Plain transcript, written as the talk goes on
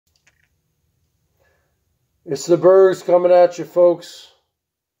It's the Bergs coming at you, folks,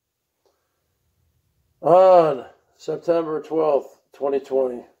 on September 12th,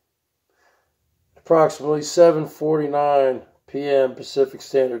 2020, approximately 7:49 p.m. Pacific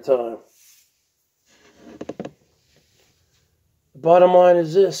Standard Time. The bottom line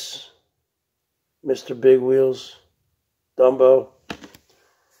is this, Mr. Big Wheels, Dumbo.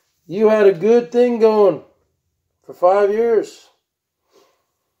 You had a good thing going for 5 years.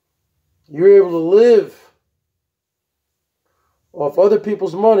 You were able to live off other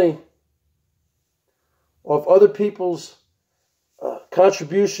people's money, off other people's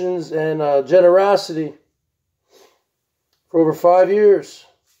contributions and generosity for over 5 years.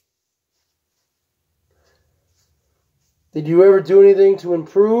 Did you ever do anything to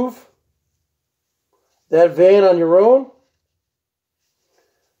improve that van on your own?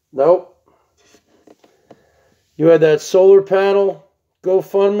 Nope. You had that solar panel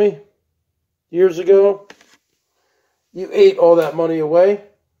GoFundMe years ago. You ate all that money away.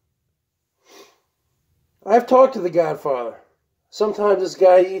 I've talked to the Godfather. Sometimes this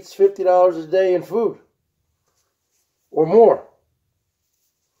guy eats $50 a day in food or more.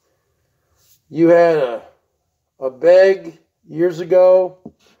 You had a bag years ago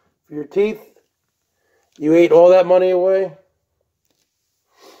for your teeth. You ate all that money away.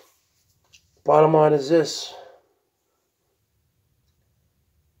 Bottom line is this.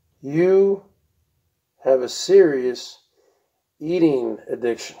 You have a serious eating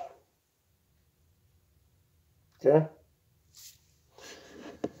addiction. Okay?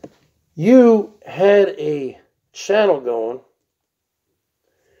 You had a channel going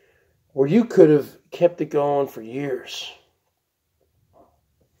where you could have kept it going for years.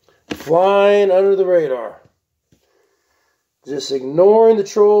 Flying under the radar. Just ignoring the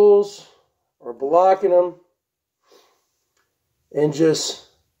trolls or blocking them. And just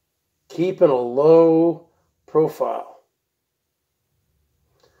keeping a low profile.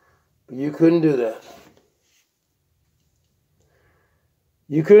 But you couldn't do that.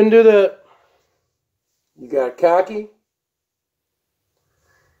 You couldn't do that. You got cocky.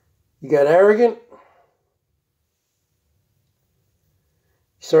 You got arrogant.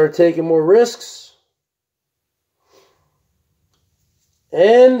 You started taking more risks.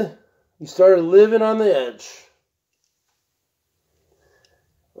 And you started living on the edge.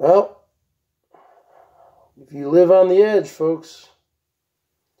 Well, if you live on the edge, folks,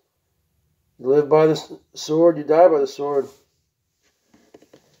 you live by the sword, you die by the sword.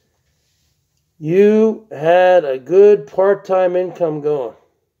 You had a good part-time income going,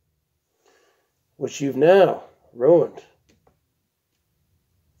 which you've now ruined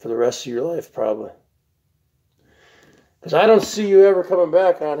for the rest of your life, probably. Because I don't see you ever coming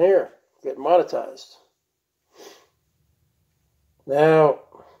back on here, getting monetized. Now,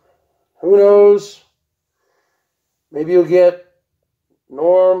 who knows? Maybe you'll get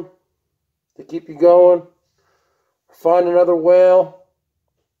Norm to keep you going. Or find another whale.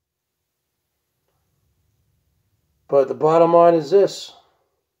 But the bottom line is this.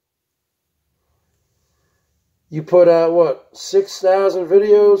 You put out, what, 6,000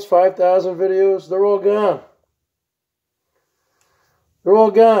 videos, 5,000 videos? They're all gone. They're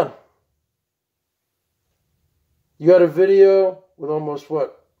all gone. You got a video with almost,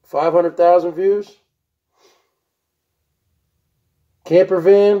 what, 500,000 views? Camper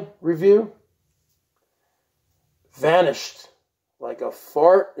van review? Vanished like a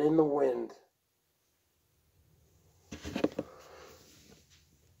fart in the wind.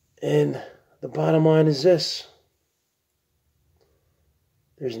 And the bottom line is this.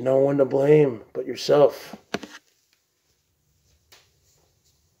 There's no one to blame but yourself.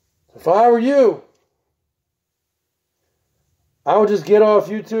 If I were you, I would just get off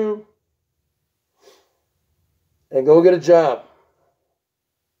YouTube and go get a job.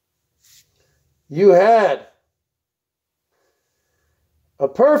 You had a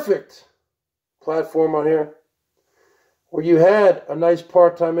perfect platform on here where you had a nice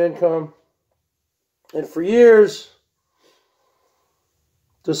part-time income. And for years,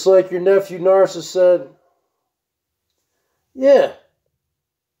 just like your nephew Narcissus said, yeah,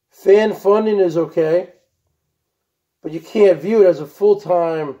 fan funding is okay, but you can't view it as a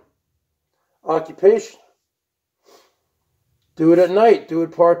full-time occupation. Do it at night. Do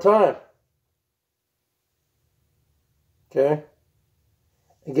it part-time. Okay?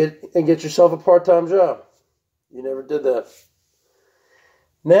 And get yourself a part-time job. You never did that.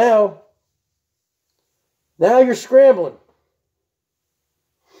 Now you're scrambling.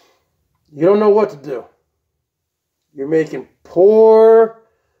 You don't know what to do. You're making poor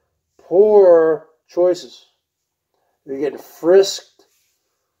choices. You're getting frisked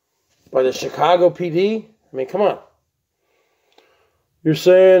by the Chicago PD I mean, come on. You're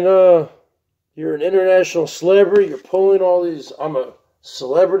saying you're an international celebrity. You're pulling all these, I'm a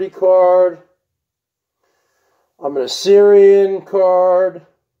celebrity card. I'm an Assyrian card.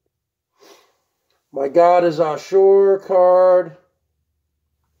 My God is Ashur card.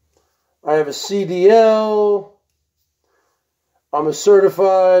 I have a CDL. I'm a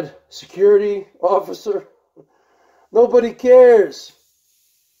certified security officer. Nobody cares.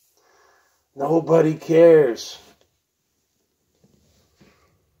 Nobody cares.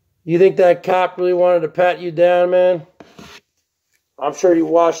 You think that cop really wanted to pat you down, man? I'm sure he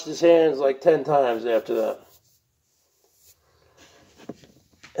washed his hands like 10 times after that.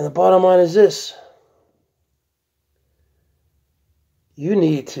 And the bottom line is this. You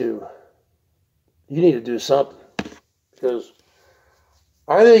need to do something. Because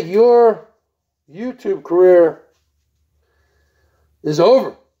I think your YouTube career is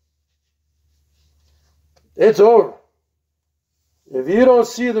over. It's over. If you don't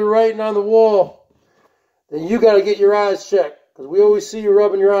see the writing on the wall, then you got to get your eyes checked. Because we always see you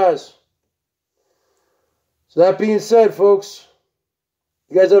rubbing your eyes. So that being said, folks,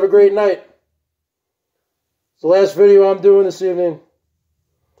 you guys have a great night. It's the last video I'm doing this evening.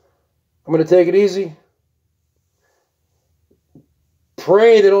 I'm going to take it easy.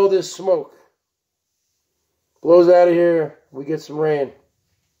 Pray that all this smoke blows out of here. We get some rain.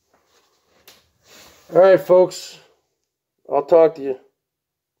 All right, folks. I'll talk to you.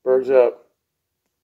 Bergs out.